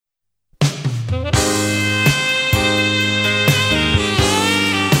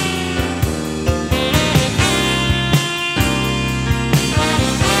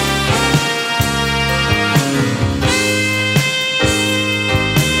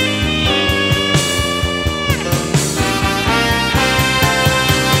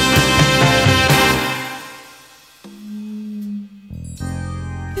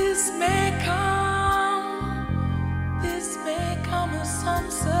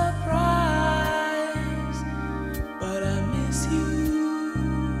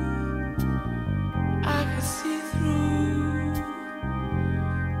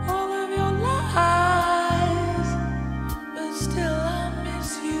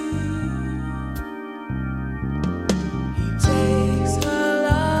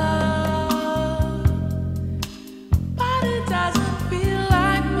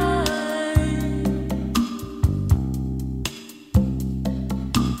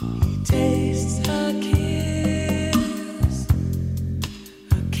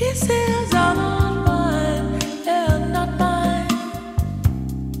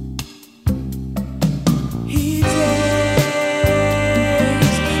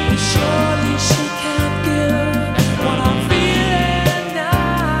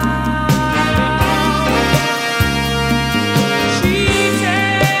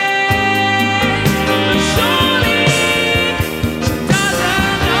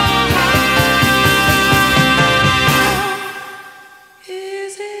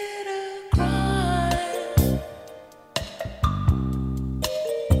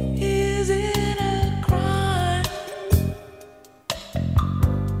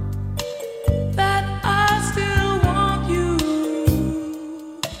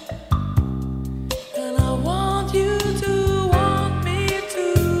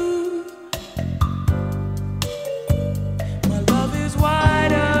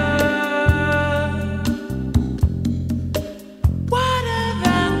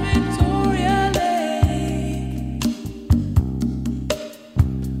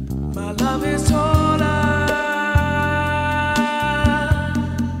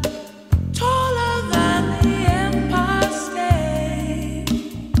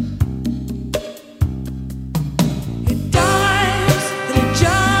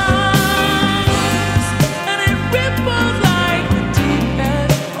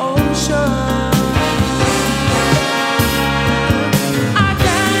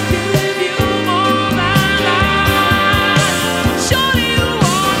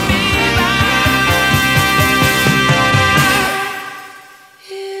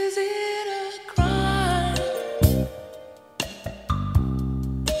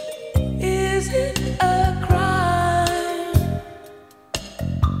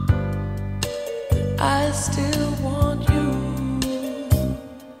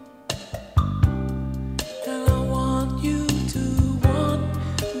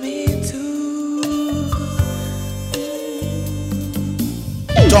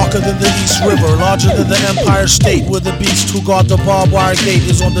darker than the East River, larger than the Empire State, where the beast who guard the barbed wire gate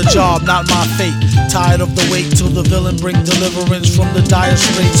is on the job, not my fate. Tired of the wait till the villain bring deliverance from the dire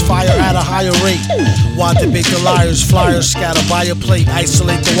straits, fire at a higher rate. Why debate the liars, flyers scatter by a plate,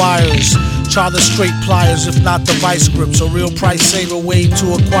 isolate the wires. Try the straight pliers, if not the vice grips. A real price saver way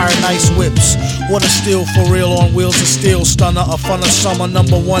to acquire nice whips. What a steal for real on wheels of steel. Stunner, a fun of summer,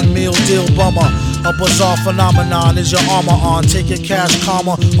 #1 meal deal bummer. A bizarre phenomenon, is your armor on? Take your cash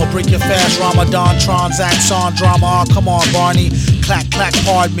karma or break your fast Ramadan. Transacts on drama, come on Barney. Clack, clack,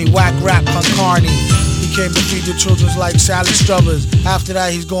 pardon me, whack rap con carne. He came to feed the children's like Sally Struthers. After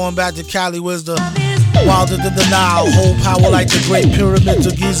that he's going back to Cali, where's the wilder than the Nile, hold power like the Great Pyramids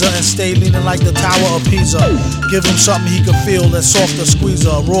of Giza, and stay leaning like the Tower of Pisa. Give him something he can feel, that's softer squeezer.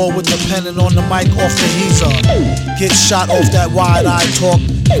 Roar with the pen and on the mic off the heezer. Get shot off that wide-eyed talk,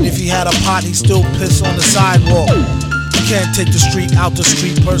 and if he had a pot he'd still piss on the sidewalk. You can't take the street out the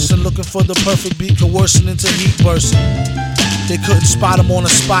street person, looking for the perfect beat coercing into heat bursting. They couldn't spot him on a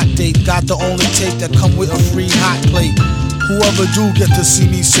spot date, got the only tape that come with a free hot plate. Whoever do get to see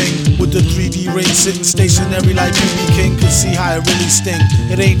me sing with the 3D ring sitting stationary like BB King can see how it really sting.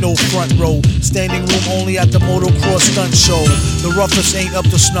 It ain't no front row, standing room only at the motocross stunt show. The roughest ain't up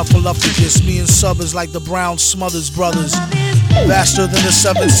to snuffleupagus. Me and Sub is like the Brown Smothers brothers. Vaster than the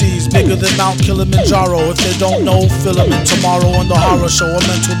 7 seas, bigger than Mount Kilimanjaro. If they don't know, fill them in tomorrow on the horror show. A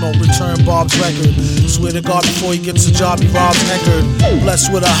mental note, return Bob's record. Swear to God before he gets a job he robs Eckerd.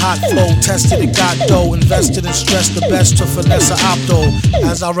 Blessed with a hot flow, tested it, got dough. Invested and stressed the best to finesse a opto.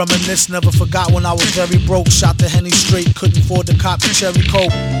 As I reminisce, never forgot when I was very broke. Shot the Henny straight, couldn't afford to cop the cherry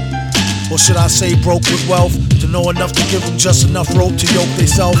coke. Or should I say broke with wealth, to know enough to give them just enough rope to yoke they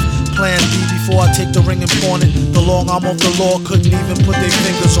self. Plan B before I take the ring and pawn it. The long arm of the law couldn't even put their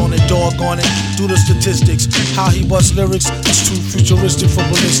fingers on it. Doggone it, do the statistics. How he busts lyrics is too futuristic for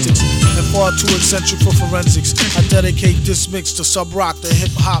ballistics and far too eccentric for forensics. I dedicate this mix to Sub Rock, the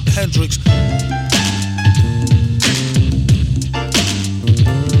hip hop Hendrix.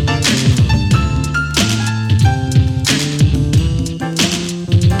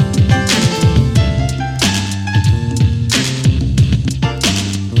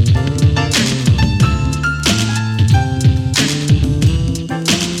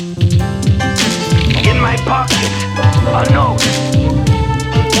 A note.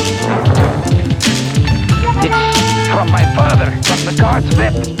 It's from my father, from the guard's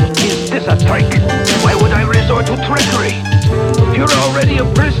VIP. Is this a trick? Why would I resort to trickery? You're already a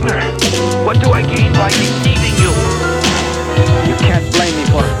prisoner. What do I gain by deceiving you? You can't blame me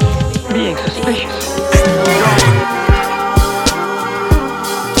for being suspicious.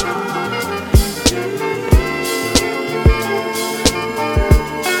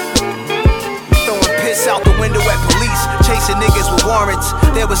 Out the window at police, chasing niggas with warrants.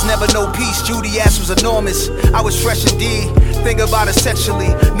 There was never no peace, Judy ass was enormous. I was fresh indeed, think about it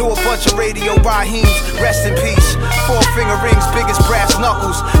sexually. Knew a bunch of radio Raheems, rest in peace. 4 finger rings, big as brass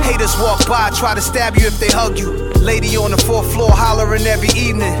knuckles. Haters walk by, try to stab you if they hug you. Lady on the 4th floor hollering every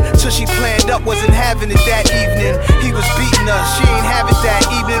evening, till she planned up, wasn't having it that evening. He was beating her, she ain't have it that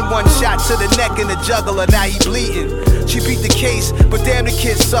evening. 1 shot to the neck and the jugular, now he bleeding. She beat the case, but damn the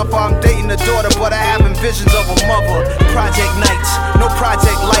kids suffer. I'm dating a daughter, but I having visions of a mother. Project nights, no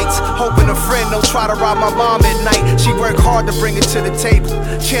project lights. Hoping a friend don't try to rob my mom at night. She worked hard to bring it to the table.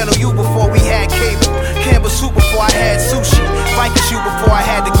 Channel U before we had cable. Campbell soup before I had sushi. Viking shoe before I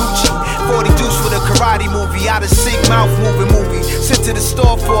had the Gucci. 40 deuce for the karate movie. Out of sync, mouth movie. Sent to the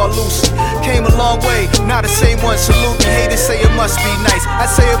store for a Lucy. Came a long way, not the same one. Salute me. Haters say it must be nice. I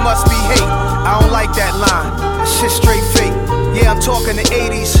say it must be hate. I don't like that line. Shit straight fake. Yeah, I'm talking the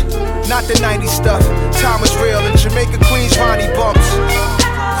 80s, not the 90s stuff. Time was real in Jamaica, Queens, Ronnie bumps.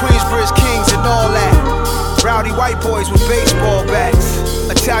 Queensbridge Kings and all that. Rowdy white boys with baseball bats.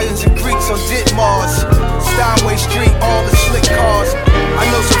 Italians and Greeks on Ditmars. Steinway Street, all the slick cars. I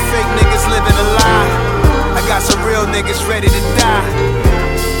know some fake niggas living a lie. I got some real niggas ready to die.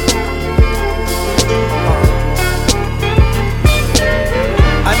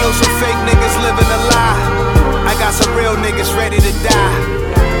 I know some fake niggas living a lie. I got some real niggas ready to die.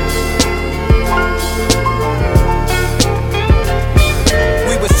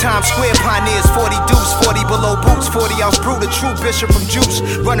 We was Times Square pioneers, 40 deuce, 40 below boots, 40-ounce brew, the true bishop from Juice.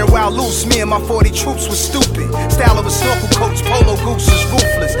 Running wild loose, me and my 40 troops was stupid. Style of a snorkel coats, polo gooses,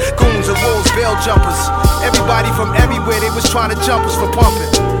 ruthless. Goons and wolves, bail jumpers. Everybody from everywhere, they was trying to jump us for pumping.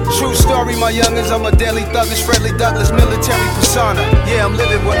 True story, my youngins, I'm a deadly thuggish, Fredley Douglass military persona. Yeah, I'm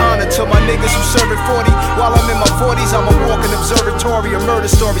living with honor to my niggas who serve at 40. While I'm in my 40s, I'm a walking observatory, a murder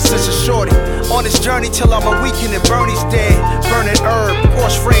story since a shorty. On this journey till I'm a weekend and Bernie's dead. Burning herb,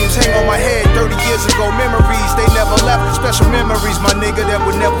 Porsche frames hang on my head. 30 years ago, memories, they never left. Special memories, my nigga, that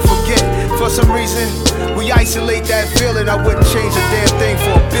would never forget. For some reason, we isolate that feeling. I wouldn't change a damn thing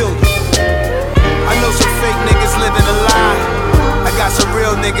for a billion. I know some fake niggas living a lie. I got some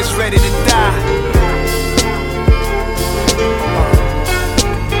real niggas ready to die.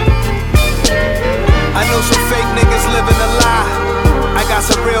 I know some fake niggas living a lie. I got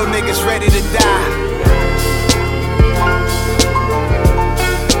some real niggas ready to die.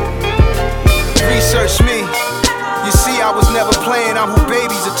 Research me. You see, I was never playing. I'm who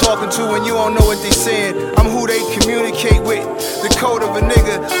babies are talking to when you don't know what they saying. I'm who they communicate with. The code of a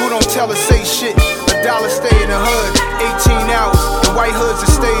nigga who don't tell or say shit. $1 stay in the hood, 18 hours. The white hoods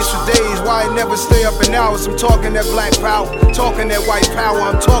that stays for days. Why I never stay up in hours? I'm talking that black power, talking that white power.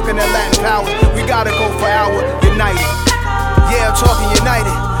 I'm talking that Latin power. We gotta go for our united. Yeah, I'm talking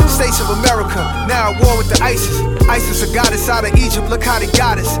united. States of America, now at war with the ISIS. ISIS, a goddess out of Egypt, look how they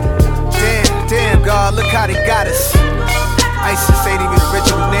got us. Damn, God, look how they got us. ISIS ain't even the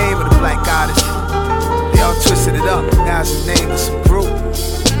original name of the black goddess. They all twisted it up, now it's the name of some group.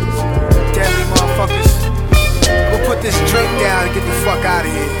 Deadly motherfuckers. We'll put this drink down and get the fuck out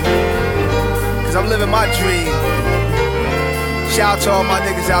of here. Cause I'm living my dream. Shout out to all my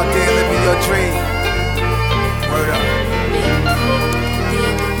niggas out there living your dream. Word up.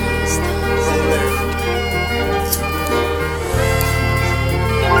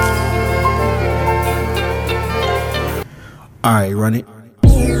 Alright, run it.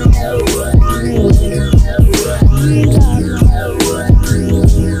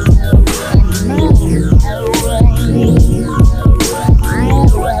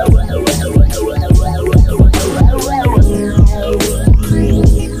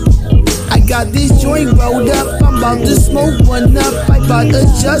 Got this joint rolled up, I'm about to smoke one up. I bought her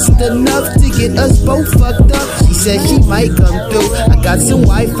just enough to get us both fucked up. She said she might come through. I got some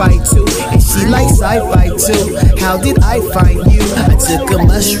Wi-Fi too, and she likes sci-fi too. How did I find you? I took a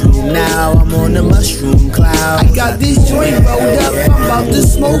mushroom, now I'm on a mushroom cloud. I got this joint rolled up, I'm about to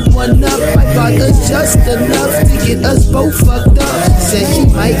smoke one up. I bought her just enough to get us both fucked up. She said she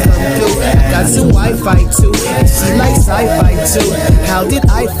might come through. I got some Wi-Fi too, and she likes sci-fi too. How did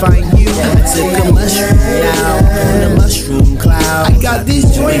I find you? I took a mushroom, now I'm on a mushroom cloud. I got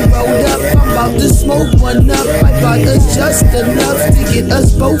this joint rolled up, I'm about to smoke one up. I bought her just enough to get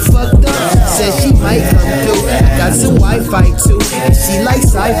us both fucked up. Said she might come through. I got some Wi-Fi too, and she likes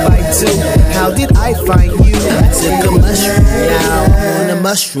sci-fi too. How did I find you? I took a mushroom, now I'm on a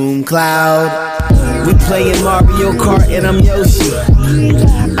mushroom cloud. We playing Mario Kart and I'm Yoshi.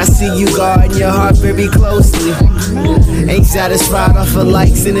 I see you guarding your heart very closely. Ain't satisfied off of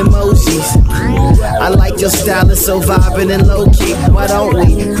likes and emojis. I like your style, it's so vibrant and low-key. Why don't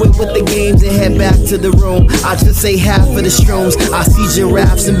we quit with the games and head back to the room? I'll just say half of the shrooms. I see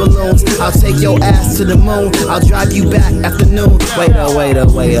giraffes and balloons. I'll take your ass to the moon. I'll drive you back afternoon. Wait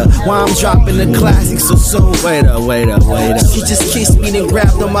up. Why I'm dropping the classic so soon? Wait up. She just kissed me and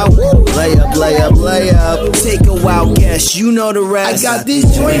grabbed on my woo. Lay up. Take a wild guess, you know the rest. I got this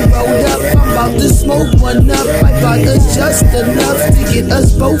joint rolled up, I'm about to smoke one up. I bought her just enough to get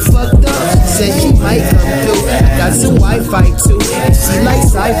us both fucked up. Said she might come through. I got some Wi-Fi too, and she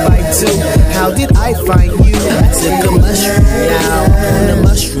likes sci-fi too. How did I find you? I took a mushroom, now I'm on a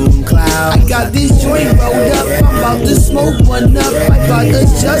mushroom cloud. I got this joint rolled up, I'm about to smoke one up. I bought her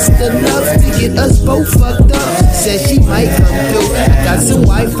just enough to get us both fucked up. Said she might come through. I got some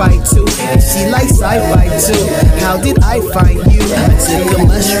Wi-Fi too, and she likes sci-fi too. How did I find you? I took a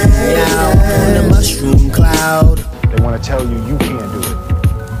mushroom, now I'm on a mushroom cloud. They want to tell you you can't do it.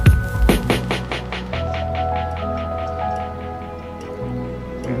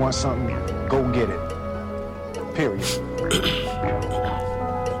 You want something, go get it. Period.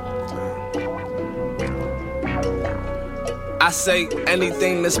 I say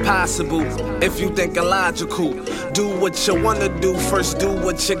anything that's possible if you think illogical. Do what you wanna do, first do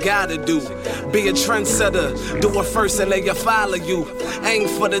what you gotta do. Be a trendsetter, do it first and then you follow you. Aim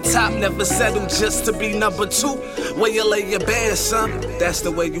for the top, never settle just to be number two. Where you lay your bed, son, that's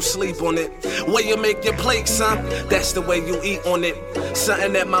the way you sleep on it. Where you make your plate, son, that's the way you eat on it.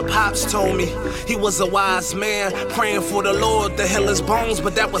 Something that my pops told me. He was a wise man, praying for the Lord to heal his bones,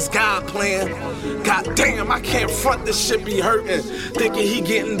 but that was God plan. God damn, I can't front, this shit be hurting. Thinking he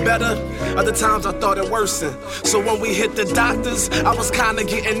getting better, other times I thought it worsened. So when we hit the doctors, I was kinda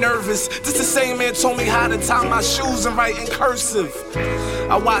getting nervous. This the same man told me how to tie my shoes and write in cursive.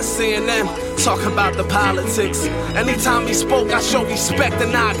 I watched CNN talk about the politics. Anytime he spoke, I showed respect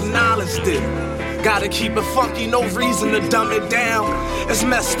and I acknowledged it. Gotta keep it funky, no reason to dumb it down. It's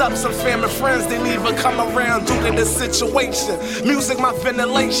messed up, some family friends didn't even come around due to the situation. Music, my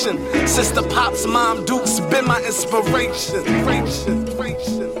ventilation. Sister Pop's mom Duke's been my inspiration.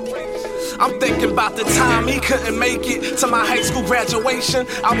 I'm thinking about the time he couldn't make it to my high school graduation.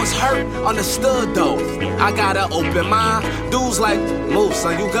 I was hurt, understood though. I got an open mind. Dudes like, move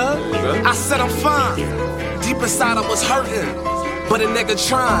son, you good? I said I'm fine. Deep inside I was hurting. But a nigga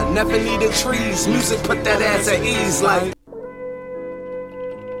trying, never needed trees. Music put that ass at ease like.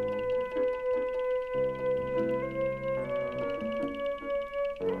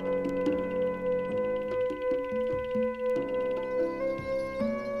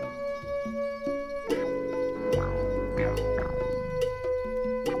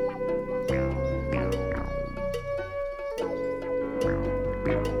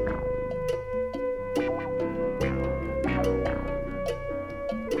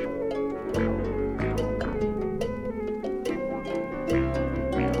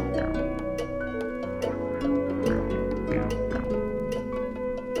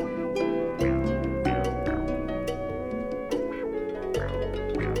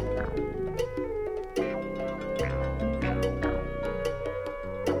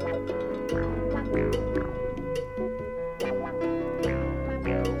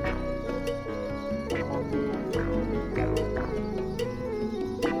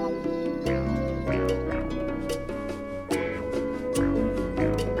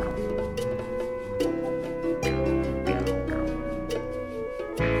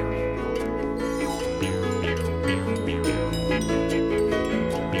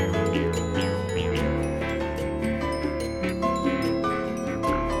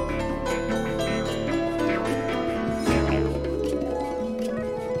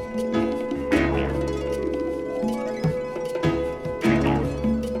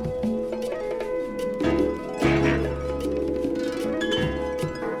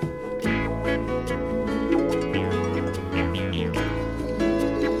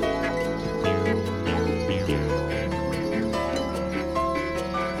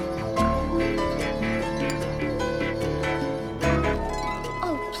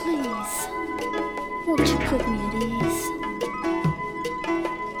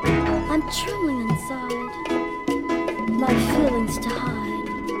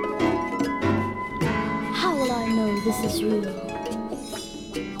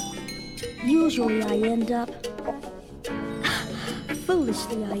 Usually I end up,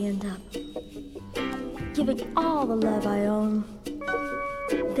 foolishly I end up, giving all the love I own.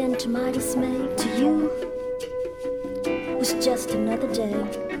 Then to my dismay, to you, was just another day.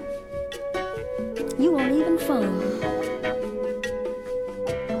 You won't even phone.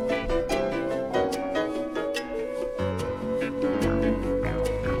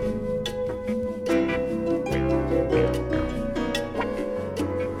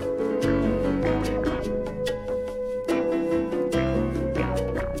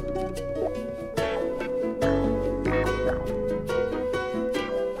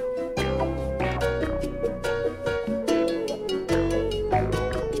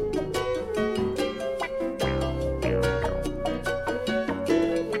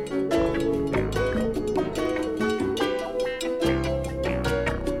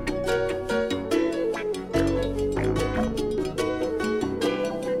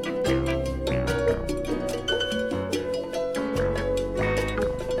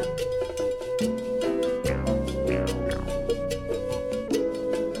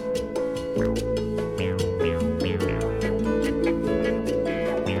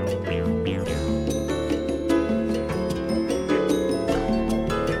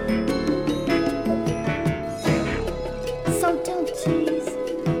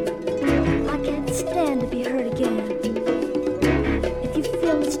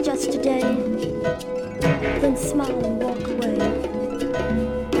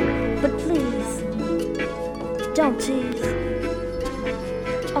 Don't tease.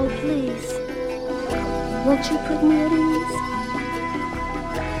 Oh, please. Won't you put me at ease?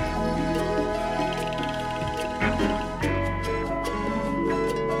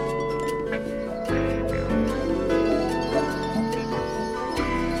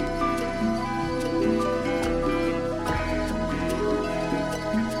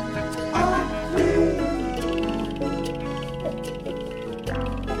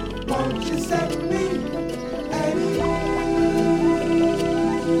 Won't you set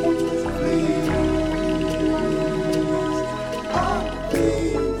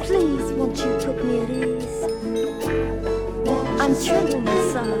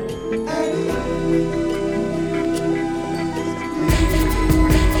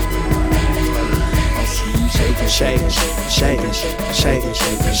shake, shake, shake, shake,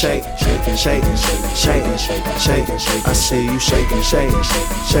 shake, shake, shake. I see you shaking, shake,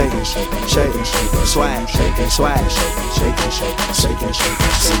 shake, shake, swag, swag, shake, shake, see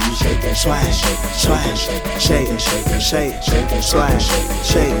you shaking, swag, swag, shake, shake, swag,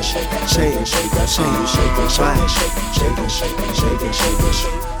 shake, shake, I see you shaking, swag, shake.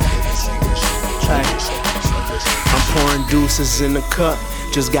 I'm pouring deuces in the cup.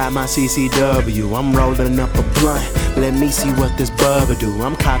 Just got my CCW, I'm rolling up a blunt. Let me see what this bubba do.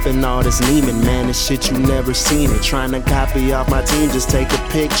 I'm copping all this Neiman, man, this shit you never seen it. Trying to copy off my team, just take a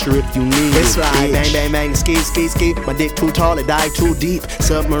picture if you need it. It's like bang, bang, bang, ski, ski, ski. My dick too tall, it dive too deep.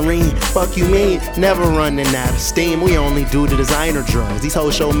 Submarine, fuck you mean? Never running out of steam. We only do the designer drugs. These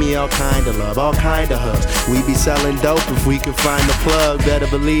hoes show me all kind of love, all kind of hugs. We be selling dope if we can find the plug, better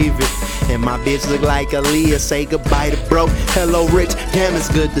believe it. And my bitch look like Aaliyah, say goodbye to bro. Hello rich, damn it's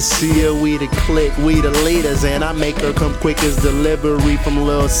good to see her. We the clique, we the leaders, and I make her come quick as delivery from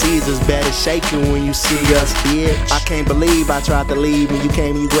Little Caesars. Better shaking when you see us, bitch. I can't believe I tried to leave when you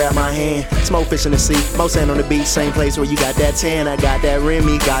came and you grabbed my hand. Smoke fish in the sea, mo sand on the beach, same place where you got that tan. I got that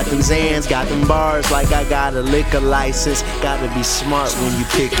Remy, got them Zans, got them bars like I got a liquor license. Gotta be smart when you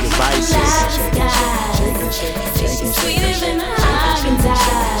pick your vices. Sweeter than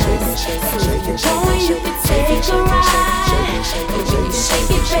Haagen-Dazs. Boy, you can take a ride.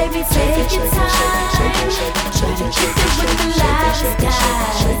 Shake it, baby, take your time. Kick it with the loudest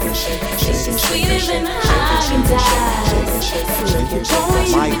guys. Sweeter than Haagen-Dazs. Boy,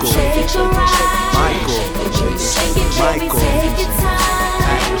 you can take a ride. Shake it, baby, take your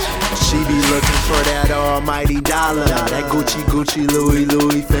time. She be looking for that almighty dollar. That Gucci, Gucci, Louis,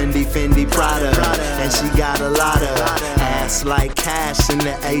 Louis, Fendi, Fendi, Prada. And she got a lot of ass like cash in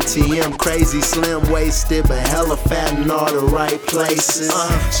the ATM. Crazy, slim waisted, but hella fat in all the right places.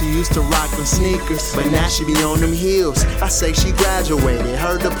 She used to rock them sneakers, but now she be on them heels. I say she graduated,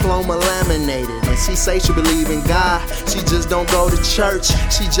 her diploma laminated. And she say she believe in God, she just don't go to church.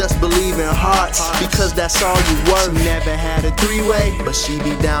 She just believe in hearts, because that's all you worth. She never had a three-way, but she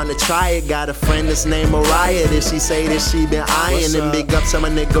be down to try it. Got a friend that's named Mariah that she say that she been eyeing. And big ups to my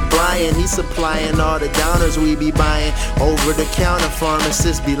nigga Brian, he supplying all the downers we be buying. Over the counter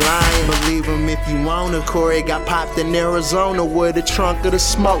pharmacists be lying. Believe him if you wanna. Corey got popped in Arizona with the trunk of the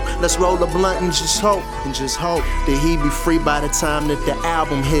smoke. Let's roll a blunt and just hope that he be free by the time that the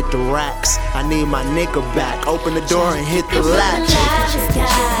album hit the racks. I need my nigga back. Open the door and hit the latch.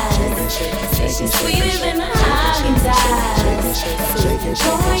 Sweeter than Haagen-Dazs.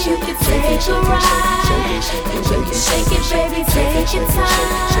 Boy, you can take a ride. Shake it, baby, take your time.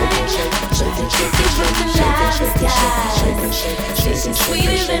 Kick it with the loudest guys.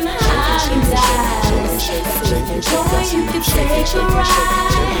 Sweeter than Haagen-Dazs. Boy, you can take a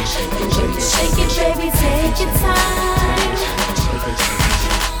ride. Shake it, baby, take your time.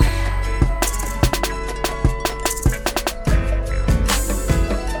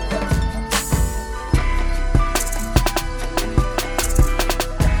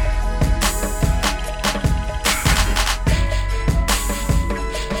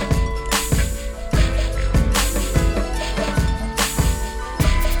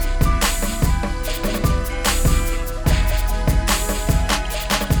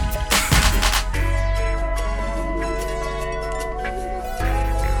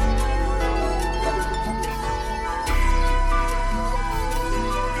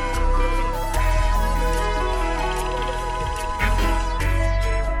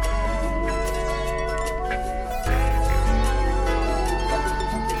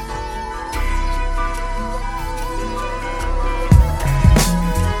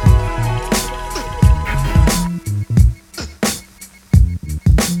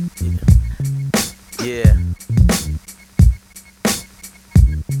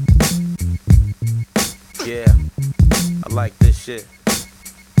 Yeah, I like this shit.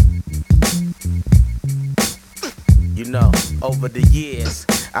 You know, over the years,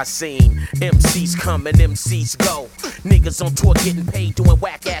 I seen MCs come and MCs go. Niggas on tour getting paid doing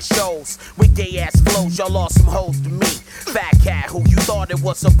whack ass shows. With gay ass flows, y'all lost some hoes to me. Fat cat who you thought it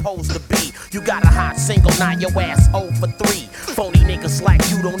was supposed to be. You got a hot single, now your ass 0 for 3. Phony niggas like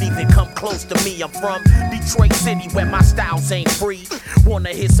you don't even come close to me. I'm from Detroit City where my styles ain't free. Wanna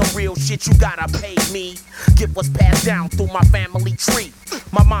hear some real shit, you gotta pay me. Get what's passed down through my family tree.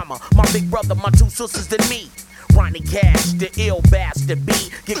 My mama, my big brother, my 2 sisters, and me. Ronnie Cash, the ill bastard B.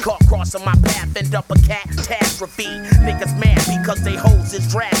 Get caught crossing my path, end up a catastrophe. Niggas mad because they hoes is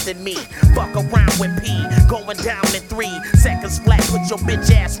drafting me. Fuck around with P, going down in 3 seconds flat. Put your bitch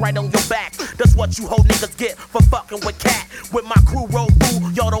ass right on your back. That's what you hoe niggas get for fucking with cat. With my crew roll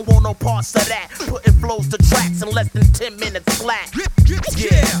through, y'all don't want no no parts of that. Putting flows to tracks in less than 10 minutes flat.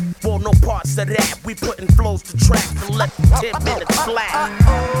 Yeah, well, no parts of that. We putting flows to tracks in less than 10 minutes flat.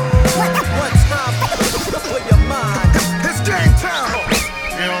 One time for your mind. It's game time.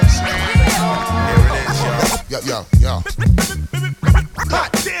 You know what I'm saying? Here it is, yo. God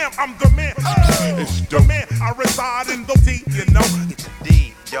damn, I'm the man. It's the man. I reside in the D, you know. It's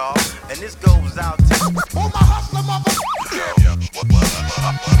deep, y'all. And this goes out to all my hustler mother.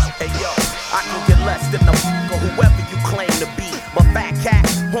 Hey yo, I can get less than a or whoever you claim to be. But fat cat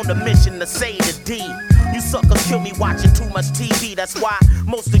on the mission to say the D. You suckers kill me watching too much TV. That's why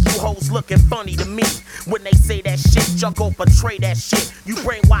most of you hoes looking funny to me. When they say that shit, y'all go portray that shit. You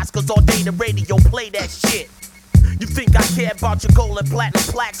brainwashed cause all day the radio play that shit. You think I care about your gold and platinum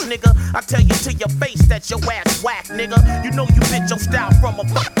plaques, nigga? I tell you to your face that your ass whack, nigga. You know you bit your style from a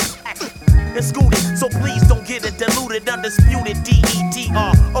and scooted, so please don't get it diluted, undisputed.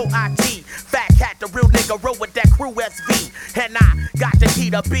 D-E-D-R-O-I-T. Fat cat, the real nigga, roll with that crew SV. And I got the key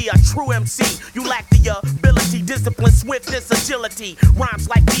to be a true MC. You lack the ability, discipline, swiftness, agility. Rhymes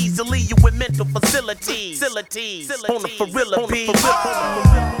like easily you with mental facilities. On the Ferrilla beat.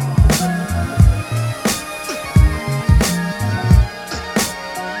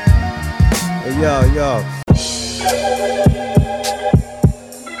 Hey, yo.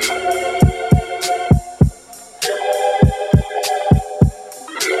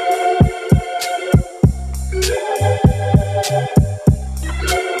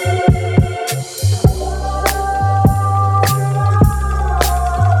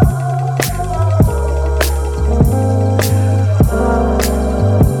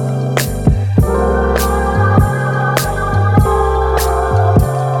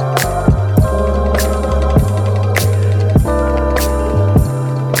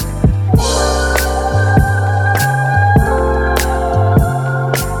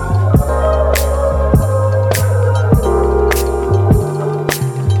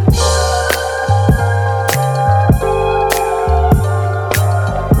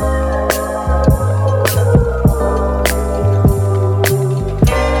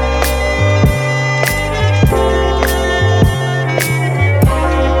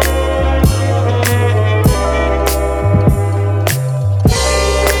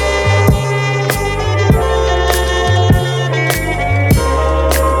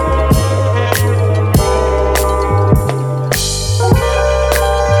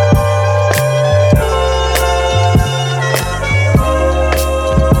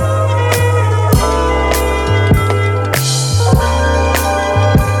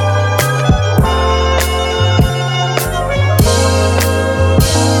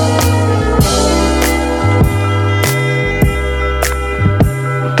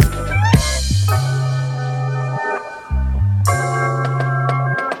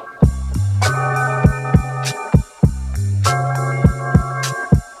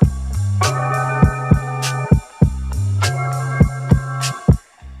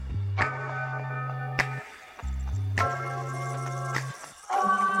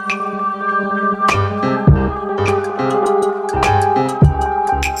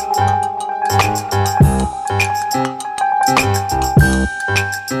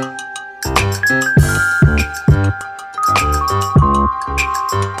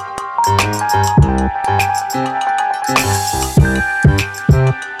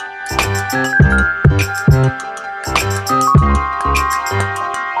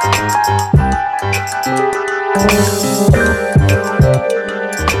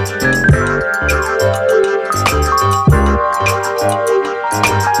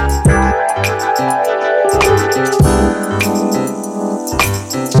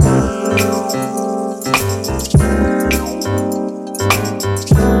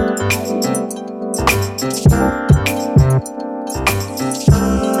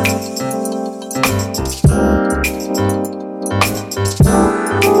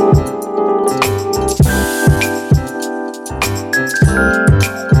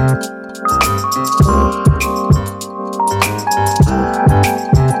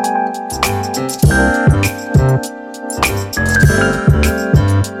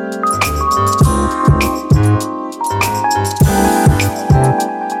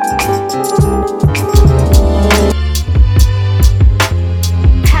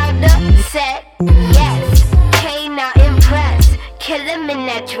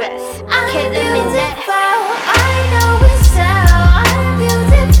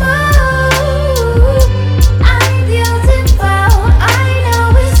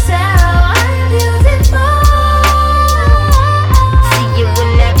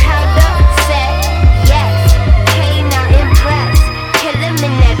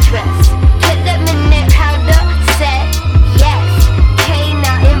 dress. Kill him in that powder set. Yes, K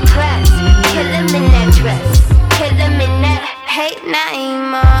not impressed. Kill him in that dress. Kill him in that. Hey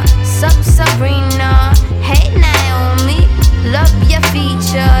Naima, sup Sabrina. Hey Naomi, love your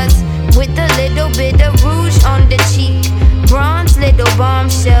features with a little bit of rouge on the cheek. Bronze little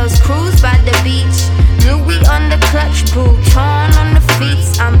bombshells, cruise by the beach. Louis on the clutch, Bouton on the feet.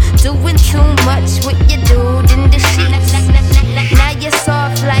 I'm doing too much with your dude in the sheets. Now you're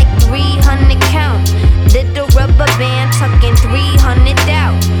soft like 300 count. Little rubber band tucking 300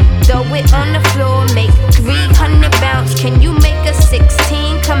 out. Throw it on the floor, make 300 bounce. Can you make a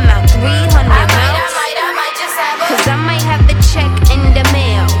 16 come out 300 bounce? Cause I might have a check in the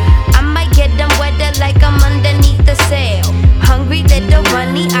mail. I might get them wetter like I'm underneath the sail. Hungry little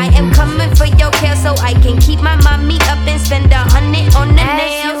bunny, I am coming for your care so I can keep my mommy up and spend 100 on the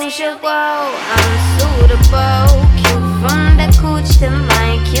nails. As usual, I'm suitable. Cute from the cooch to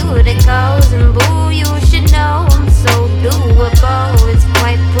my cuticles. And boo, you should know I'm so doable. It's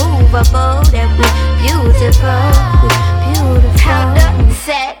quite provable that we're beautiful. Powder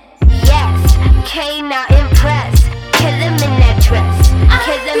set, yes. K not impressed. Kill him in that dress.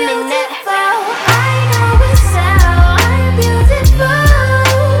 Kill him in that. I know it's so. I'm beautiful.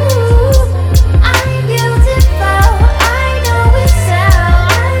 I'm beautiful. I know it's so.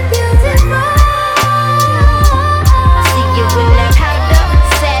 I'm beautiful. See you in that powder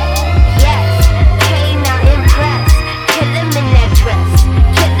set. Yes. K not impressed. Kill him in that dress.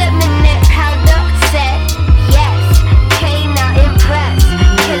 Kill him in that powder set. Yes. K not impressed.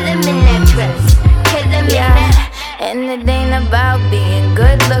 Kill him in that dress. Kill him in that. And it ain't about being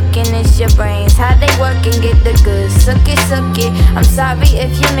good looking, it's your brains. How they work and get the goods. Suck it, suck it. I'm sorry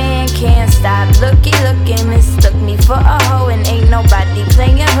if your man can't stop. Looking, mistook me for a hoe and ain't nobody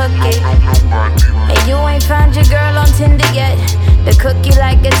playing hooky. And you ain't found your girl on Tinder yet. The cookie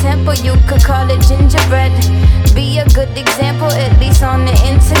like a temple, you could call it gingerbread. Be a good example, at least on the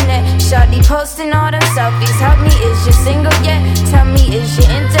internet. Shawty posting all them selfies. Help me, is you single yet? Tell me, is you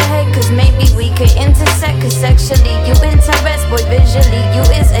into head? Cause maybe we could intersect. Cause sexually you interest, boy, visually you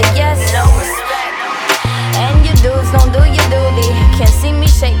is a yes. No respect. And you dudes don't do your duty. Can't see me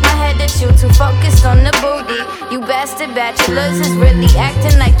shake my head at you, too focused on the booty. You bastard bachelors is really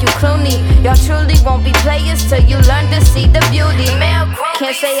acting like you Clooney. Y'all truly won't be players till you learn to see the beauty.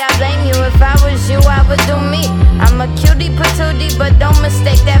 Can't say I blame you, if I was you I would do me. I'm a cutie patootie, but don't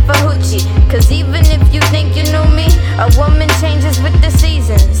mistake that for hoochie. Cause even if you think you knew me, a woman changes with the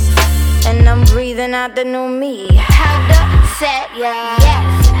seasons. And I'm breathing out the new me. Powder set, yeah.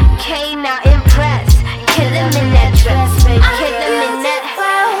 Yes, K not impressed. Kill him in that dress, babe. Kill him in that.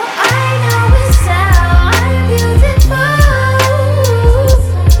 I know it's so. I'm beautiful.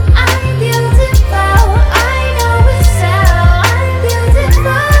 I'm beautiful. I know it's so. I'm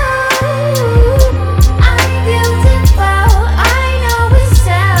beautiful. I'm beautiful. I know it's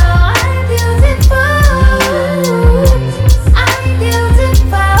so. I'm beautiful. I'm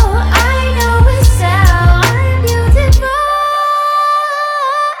beautiful. I know it's so. I'm beautiful.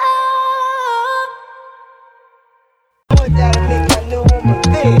 That'll make my new woman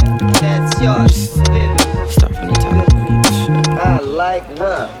big. That's yours. Start from the top. I like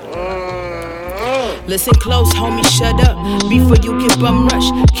her. Listen close, homie, shut up before you get bum rush.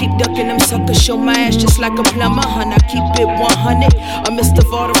 Keep ducking them suckers, show my ass just like a plumber, hun. I keep it 100. A Mr.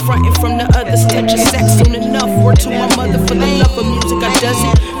 Varda frontin' from the others. Touch a sack soon enough. Word to my mother for the love of music. I does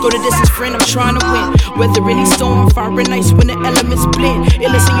it. Go to distance, friend, I'm trying to win. Weather any storm, fire and ice when the elements blend.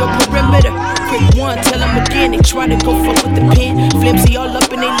 Illness in your perimeter. Quick one, tell them again. They try to go fuck with the pen. Flimsy all up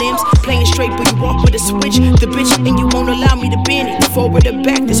in their limbs. Playing straight, but you walk with a switch. The bitch, and you won't allow me to bend it. Forward or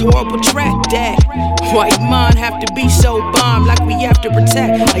back, this horrible track, dad. White mind have to be so bomb like we have to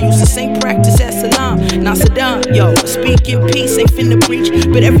protect. I use the same practice as Salam, not Saddam. Yo, speak in peace, ain't finna preach.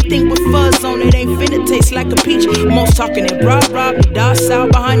 But everything with fuzz on it ain't finna taste like a peach. Most talking that rob, the docile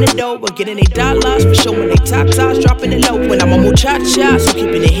behind the door. But getting they dollars for showing they tatas, dropping it low. When I'm a muchacha, so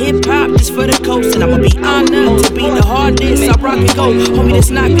keeping it hip hop just for the coast. And I'ma be honored to be the hardest. I rock and go, homie,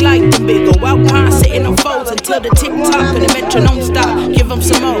 that's not like the big go Alpine, sitting on folds until the tick tock and the metronome stop. Give them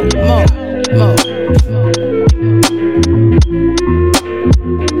some more.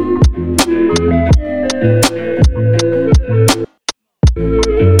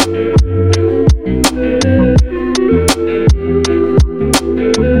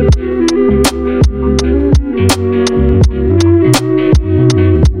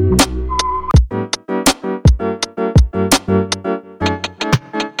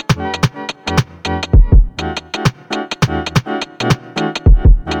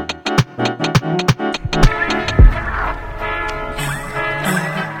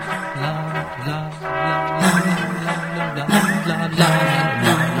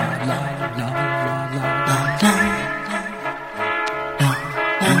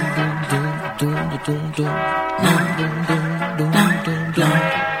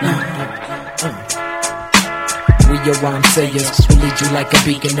 your rhyme sayers who lead you like a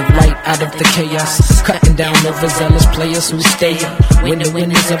beacon of light out of the chaos. Cutting down overzealous players who stay up. When the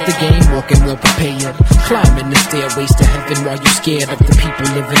winners of the game walking well prepared. Climbing the stairways to heaven while you scared of the people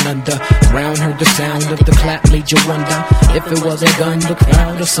living under. Ground heard the sound of the clap made you wonder if it was a gun, the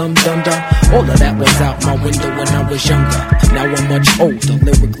crowd, or some thunder. All of that was out my window when I was younger. Now I'm much older,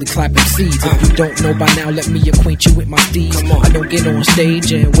 lyrically clapping seeds. If you don't know by now, let me acquaint you with my steeds. I don't get on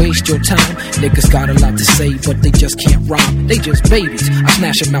stage and waste your time. Niggas got a lot to say, but they just can't rhyme. They just babies. I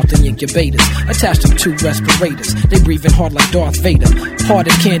smash them out the incubators, attach them to respirators. They breathing hard like Darth Vader. Hard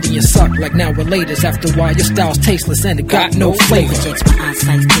as candy and suck like now relators. After a while, your style's tasteless and it got no flavor. Projects my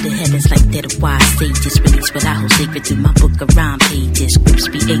eyesight to the heavens like they're the wise sages. Release what I hold sacred through my book of rhyme pages. Scripts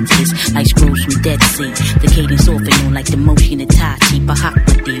be ageless like scrolls from Dead Sea. The cadence often known like the motion of Tai Chi.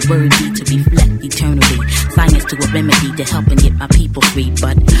 Bahakmati, word need to reflect eternally. Science to a remedy to help and get my people free.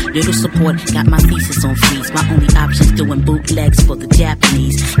 But little support got my thesis on freeze. My only option's doing bootlegs for the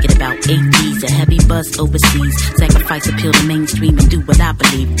Japanese. Get about 8 G's, a heavy buzz overseas. Sacrifice appeal to mainstream and do what I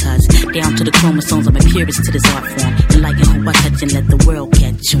believe. Cause down to the chromosomes, I'm a purist to this art form. Enlighten who I touch and let the world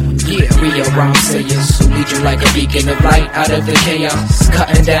catch on. Yeah, real rhyme sayers who lead you like a beacon of light out of the chaos.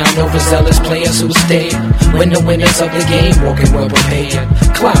 Cutting down overzealous players who stay. When the winners of the game walking well prepared.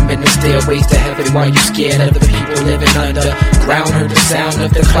 Climbing the stairways to heaven while you scared of the people living under. Ground heard the sound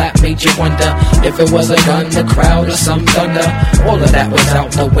of the clap made you wonder if it was a gun, the crowd, or some thunder. All of that was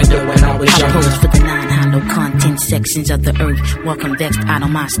out the window when I was younger. I pose for the 9 hollow content sections of the earth. Welcome vexed out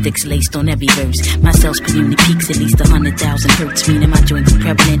on my sticks laced on every verse. My cells per unit peaks at least 100,000 hertz. Meaning my joints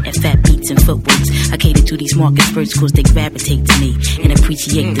prevalent at fat beats and footworks. I cater to these markets first cause they gravitate to me and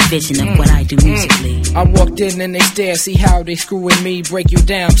appreciate the vision of what I do musically. I walked in and they stare, see how they screwing me. Break you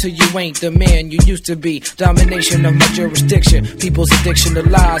down till you ain't the man you used to be. Domination of my jurisdiction. People's addiction to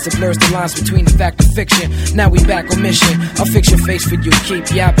lies. It blurs the lines between the fact and fiction. Now we back on mission. I'll fix your face for you,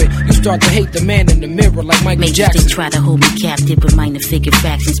 keep yapping. You start to hate the man in the mirror like Michael Jackson. They try to hold me captive with minor figure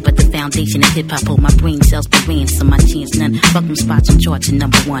fractions, but the foundation of hip-hop hold my brain cells for ransom. My chance none. Fuck them spots on charts and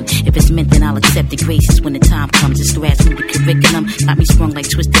 #1. If it's meant, then I'll accept it gracious when the time comes. It's grassroots curriculum got me sprung like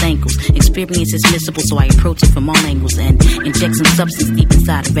twisted ankles. Experience is missable, so I approach it from all angles and inject some substance deep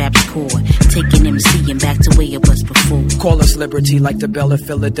inside of rap's core. Taking MC and back to where it was before. Call us liberty like the Bell of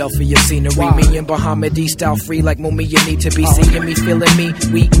Philadelphia scenery. Wow. Me and Bahamadia style free like Mumia need to be seeing me, feeling me.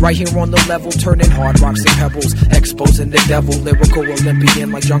 We right here on the level, turning hard rocks and pebbles, exposing the devil. Lyrical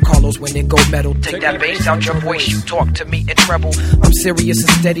Olympian like John Carlos winning gold medal. Take that bass out your voice, you talk to me in treble. I'm serious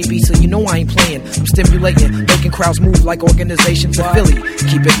and steady beat, so you know I ain't playing. I'm stimulating, making crowds move like organizations of Philly.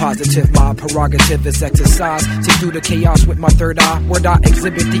 Keep it positive, my prerogative is exercise. See through the chaos with my third eye. Word I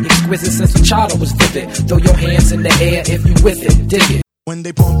exhibit the exquisite sense of child I was vivid. Throw your hands in the air if you with it, dig it. When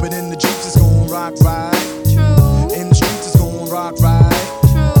they pump it in the Jeeps, it's gon' rock right. True. In the streets, it's gon' rock right.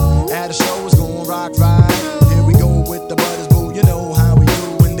 True. At a show, it's gon' rock right. True. Here we go with the butters, boo, you know how we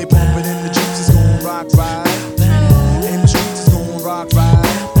do. When they pump it in the Jeeps, it's gon' rock right. In the streets, it's gon' rock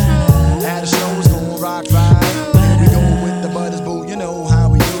right. At a show, it's gon' rock right. Here we go with the butters, boo, you know how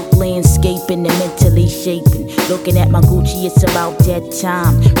we do. Landscaping and mentally shaping. Looking at my Gucci, it's about that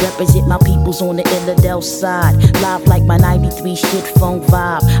time. Represent my peoples on the Illidale side. Live like my 93 shit phone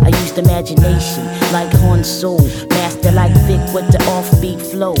vibe. I used imagination like Han Solo. Master like Vic with the offbeat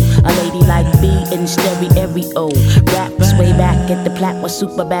flow. A lady like B in stereo. Raps way back at the plat was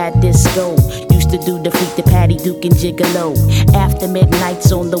super bad disco. Used to do the freak, the Patty Duke and Gigolo. After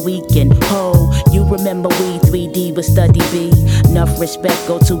midnights on the weekend. Ho, you remember we 3D with Study B. Enough respect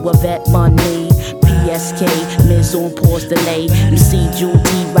go to a vet money. PSK, Miz on pause delay. MC Jewel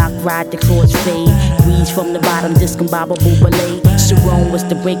T-Rock ride the cross fade. Breeze from the bottom, discombobable ballet. Sharon was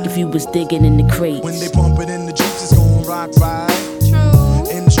the break if you was digging in the crates. When they pump it in the Jeeps, it's gon' rock right.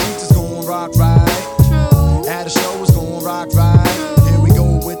 True. In the streets, it's gon' rock right. True. At a show, it's gon' rock right. True. Here we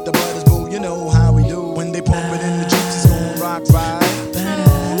go with the butters, boo, you know how we do. When they pump it in the Jeeps, it's gon' rock right.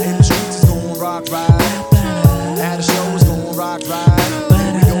 In the streets, it's gon' rock right. At a show, it's gon' rock right.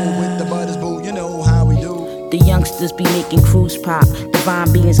 Here we go with the butters, boo, you know how we do. The youngsters be making cruise pop.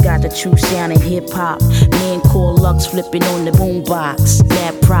 Divine beings got the true sound in hip hop. Man called Lux flipping on the boombox.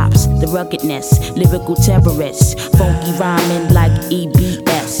 Mad props, the ruggedness, lyrical terrorists. Funky rhyming like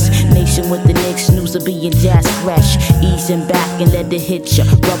EBS. Nation with the Knicks, news of being jazz fresh. Easing back and let it hit ya.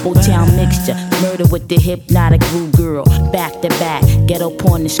 Rubble Town mixture, murder with the hypnotic groove girl. Back to back, ghetto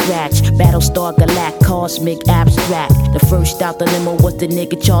porn and scratch. Battlestar Galact, cosmic abstract. The first out the limo was the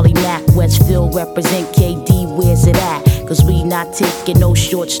nigga Charlie Mack. Westfield represent KD, where's it at? Cause we not taking no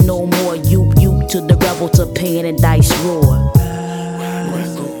shorts no more. You to the rebel to pain and dice roar.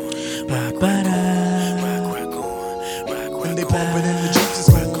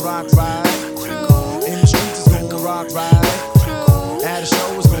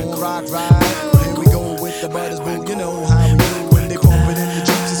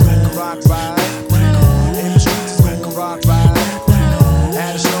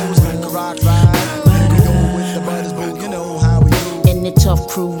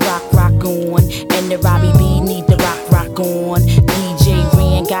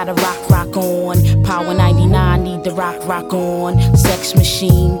 gotta rock on. Power 99, need the rock on. Sex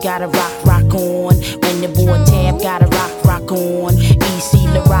Machine, gotta rock on. When the boy Tab, gotta rock on. EC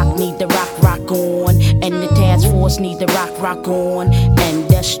LaRock, need the rock on. And the Task Force, need the rock on. And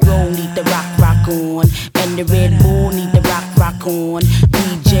Destro, need the rock on. And the Red Bull, need the rock on.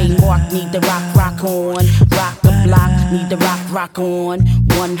 DJ Mark, need the rock on. Rock the Block, need the rock on.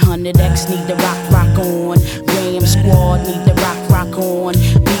 100X, need the rock on. Ram Squad, need the rock on.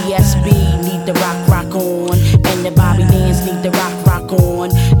 BSB, need the rock on. And the Bobby Dance, need the rock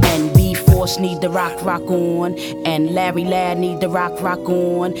on. And B-Force, need the rock on. And Larry Ladd, need the rock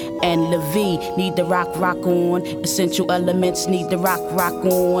on. And LeVee, need the rock on. Essential Elements, need the rock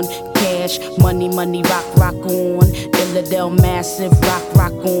on. Cash, money, rock on. Illadel Massive,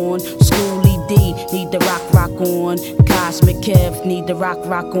 rock on. Schoolie D, need the rock on. Cosmic Kev, need the rock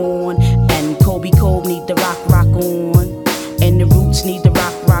on. And Kobe Cole, need the rock on. And the Roots, need the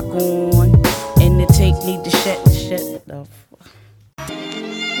rock on. And the Take, need the shit. The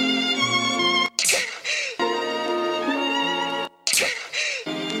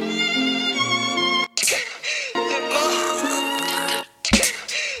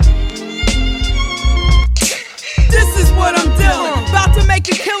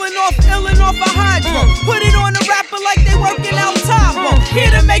illin' off a hydro. Put it on the rapper like they working out Tabo. Here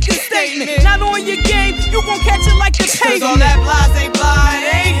to make a statement. Not on your game, you gon' catch it like the pavement. 'Cause all that blase ain't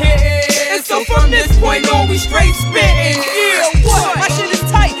hitting. And so from this point on, we straight spittin'. Yeah, what? My shit is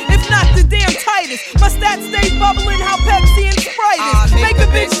tight, if not the damn tightest. My stats stay bubbling, how Pepsi and Sprite is. Make a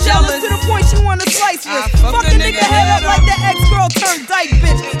bitch jealous to the point she wanna slice with. Fuck a nigga head up like the ex-girl turned dyke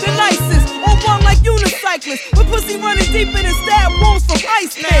bitch. The nicest, on one like unicyclist. With pussy running deeper than stab wounds from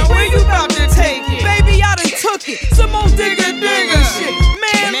ice man. Where you about to take it? Baby, I done took it. Some old digger shit.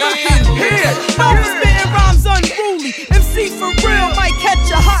 Man, look at here. I was spitting rhymes unruly. MC for real might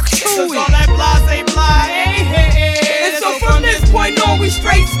catch a hot chewy. 'Cause all that blase ain't hitting. And so from this point on, we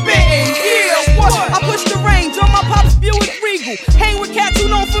straight spittin'. Yeah, what? I push the range on my pop's Buick Regal. Hang with cats who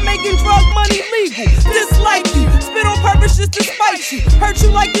known for making drug money legal. Dislike you, spit on purpose just to spite you. Hurt you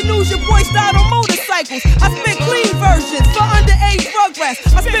like the news, your boy started on motorcycles. I spit clean versions for underage rugrats.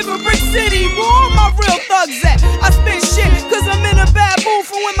 I spit for Brick City, where all my real thugs at. I spit shit, 'cause I'm in a bad mood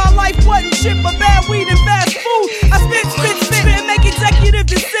for when my life wasn't shit but bad weed and fast food. I spit, and make executive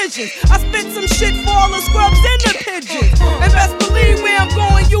decisions. I spit some shit for all the scrubs and the pigeons. And best believe where I'm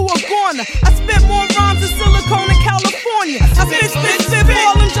going, you a goner. I spit more rhymes in Silicon in California. I spit for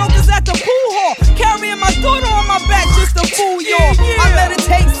all them jokers at the pool hall. Carrying my daughter on my back just to fool y'all. I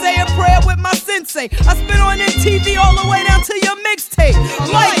meditate, say a prayer with my sensei. I spit on MTV all the way down to your mixtape.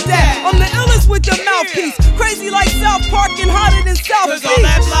 Like that, I'm the illest with the mouthpiece. Crazy like South Park and hotter than South Beach. 'Cause all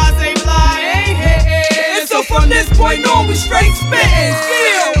that blase ain't hitting. And so from this point on, we straight spittin'.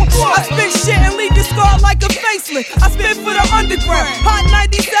 Yeah, I spit shit and leave you scarred like a facelift. I spit for the underground. Hot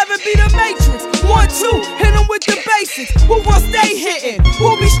 97 be the Matrix. 1-2, hit 'em with the basics. Who will stay hitting?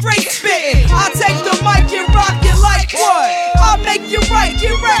 Who'll be straight spittin'? I take the mic and rock it like what? I'll make you right,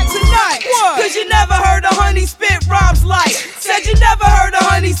 get rap tonight. What? 'Cause you never heard a honey spit rhymes like. Said you never heard a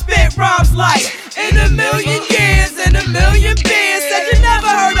honey spit rhymes like. In a million years, in a million beers. Said you never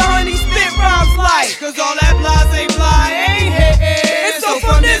heard a honey spit rhymes like. 'Cause all that blase ain't hitting. And so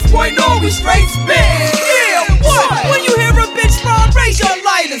from this point on, we straight spittin'. Yeah, what? When you hear a bitch rhyme, raise your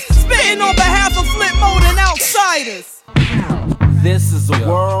lighters. Spittin' on behalf of Flip Mode and outsiders. This is a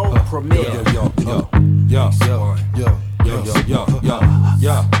world premiere.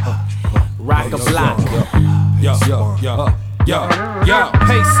 Rock a block.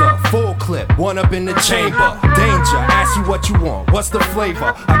 Pacer, full clip, one up in the chamber. Danger, ask you what you want, what's the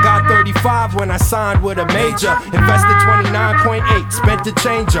flavor? I got 35 when I signed with a major. Invested 29.8, spent the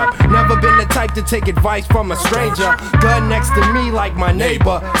change up. Never been the type to take advice from a stranger. Gun next to me like my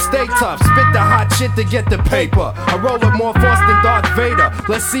neighbor. Stay tough, spit the hot shit to get the paper. I roll with more force than Darth Vader.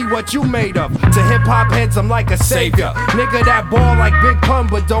 Let's see what you made of. To hip hop heads, I'm like a savior. Nigga that ball like Big Pun,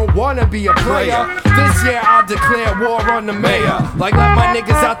 but don't wanna be a player. This year I'll declare war on the mayor. Like let my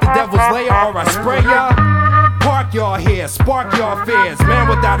niggas out the devil's lair or I spray ya. Park y'all here, spark y'all fears. Man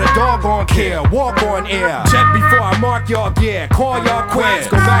without a doggone care, walk on air. Check before I mark y'all gear, call y'all quits.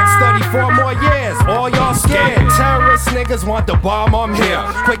 Go back, study 4 more years, all y'all scared. Terrorist niggas want the bomb, I'm here.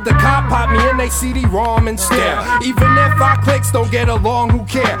 Quick to cop pop me in they CD-ROM and stare. Even if our clicks don't get along, who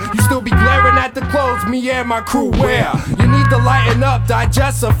care? You still be glaring at the clothes me and my crew wear. You need to lighten up,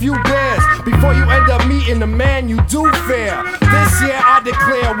 digest a few beers before you end up meeting the man you do fear. This year I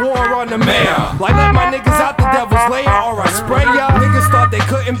declare war on the mayor. Like let my niggas out the devil's lair or I spray ya. Niggas thought they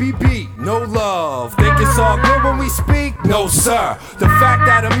couldn't be beat. No love. Think it's all good when we speak? No, sir. The fact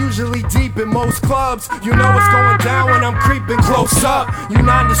that I'm usually deep in most clubs, you know what's going down when I'm creeping close up. You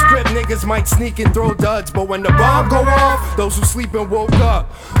nondescript niggas might sneak and throw duds, but when the bomb go off, those who sleep and woke up.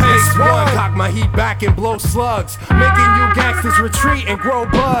 Pace one, cock my heat back and blow slugs, making you gangsters retreat and grow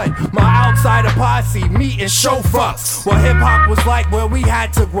bud. My outsider posse meet and show fucks. What hip hop was like where we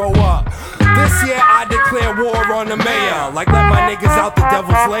had to grow up. This year I declare war on the mayor. Like let my niggas out the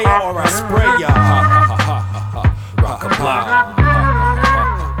devil's lair or I spray ya. Rock a block.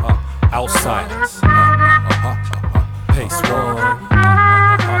 Outsiders. Pace one.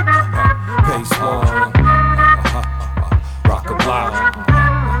 Pace one. Rock a block.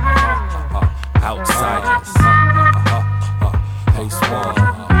 Outsiders. Pace one.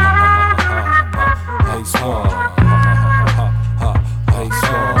 Pace one. Pace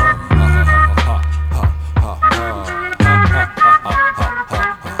one.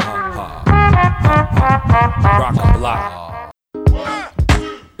 Rock a block.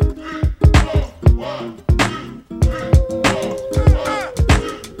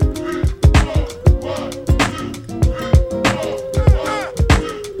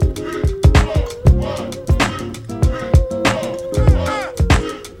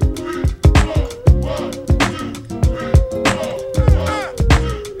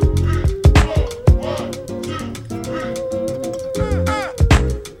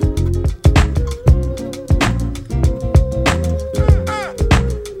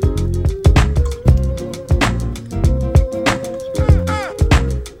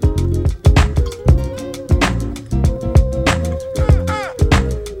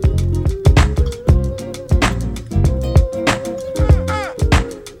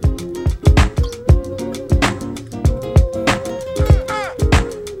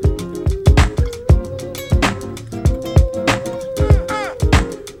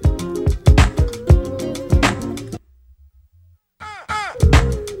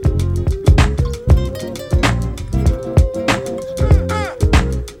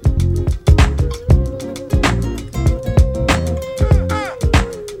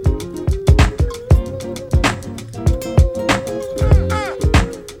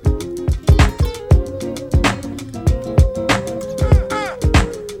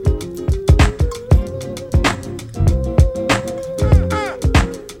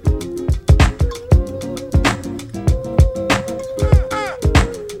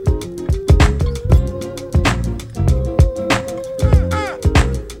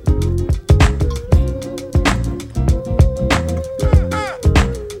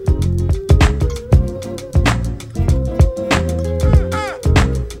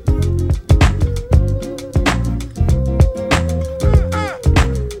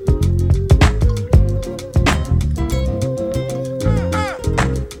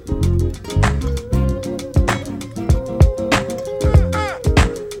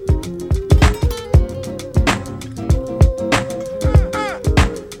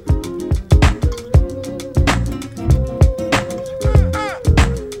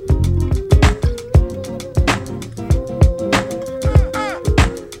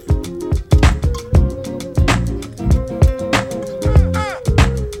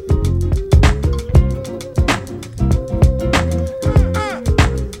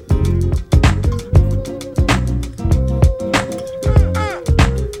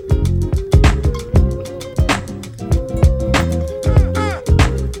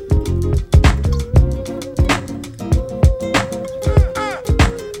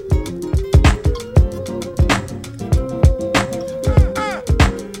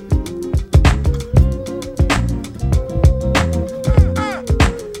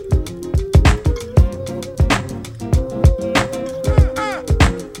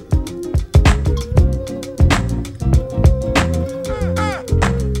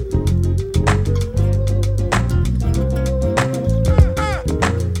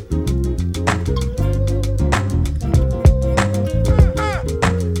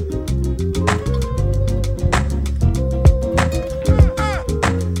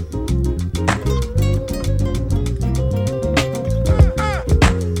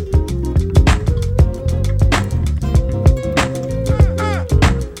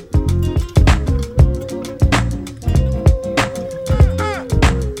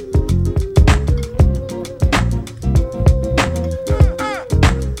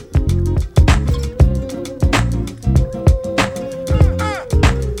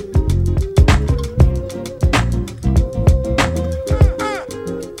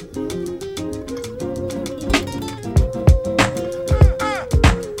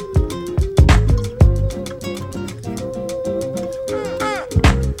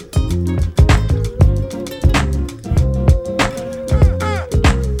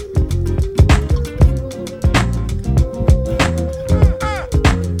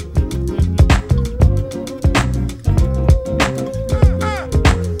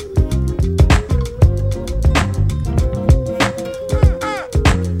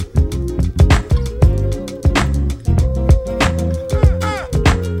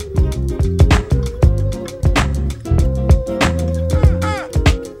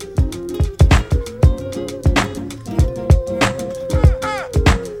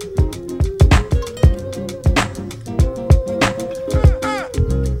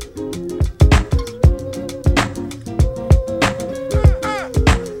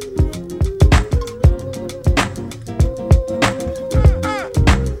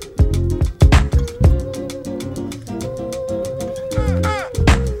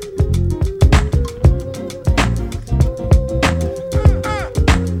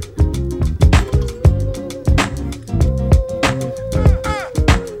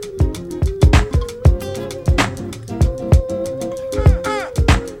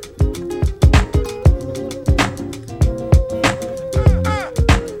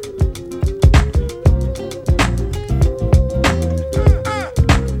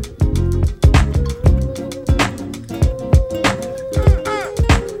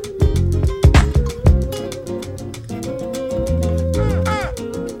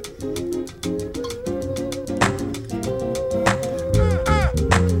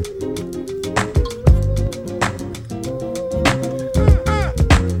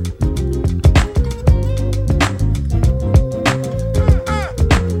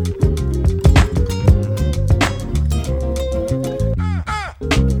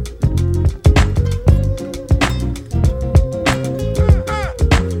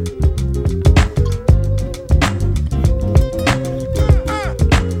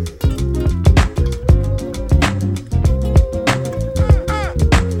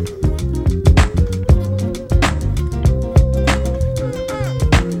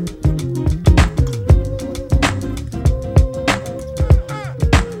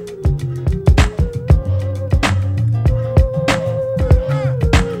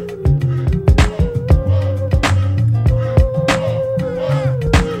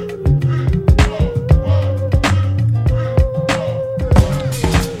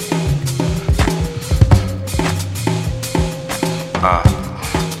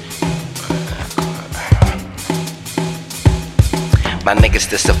 My niggas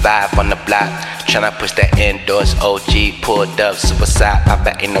still survive on the block. Tryna push that indoors. OG pulled up, suicide.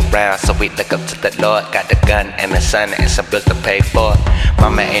 Papa ain't around, so we look up to the Lord. Got the gun and the sun and some bills to pay for.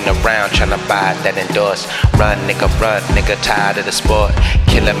 Mama ain't around, tryna buy that endorse. Run, nigga, tired of the sport.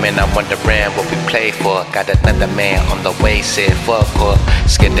 Kill him and I'm wondering what we play for. Got another man on the way, said fuck court.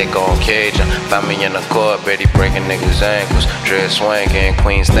 Scared they gon' cage him. Find me in the court, ready breaking niggas' ankles. Dress swinging,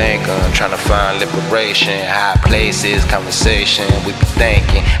 queens thinking. Tryna find liberation. High places, conversation. We be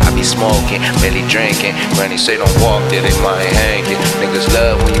thinking, I be smoking, barely drinking. Granny say don't walk there, they might hang it. Niggas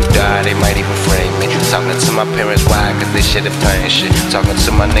love when you die, they might even frame me. Talking to my parents, why? Cause they shit plain shit. Talking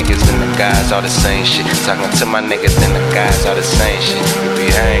to my niggas and the guys, all the same shit. Talking to my niggas and the guys, all the same shit. We be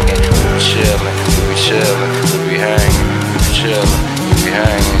hanging, we be chillin', we be chillin', we be hanging, we be chillin', we be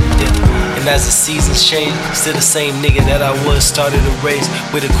hanging. And as the seasons change, still the same nigga that I was, started a race.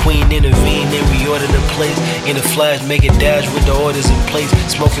 With a queen intervened and reordered the place. In a flash, make a dash with the orders in place.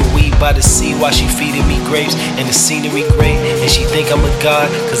 Smoking weed by the sea while she feeding me grapes. And the scenery great, and she think I'm a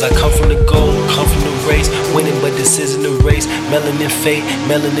god. Cause I come from the gold, come from the race. Winning, but this isn't a race. Melanin fate,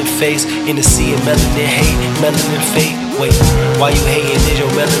 melanin face. In the sea of melanin hate, melanin fate. Wait, why you hating? Is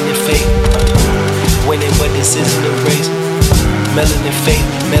your melanin fate? Winning, but this isn't a race. Melanin fate,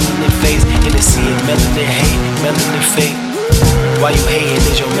 melanin face. In the sea of melanin hate, melanin fate. Why you hating?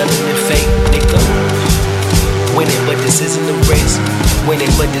 Is your melanin fate, nigga? Winning, but this isn't a race.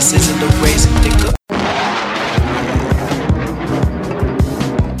 Winning, but this isn't a race, nigga.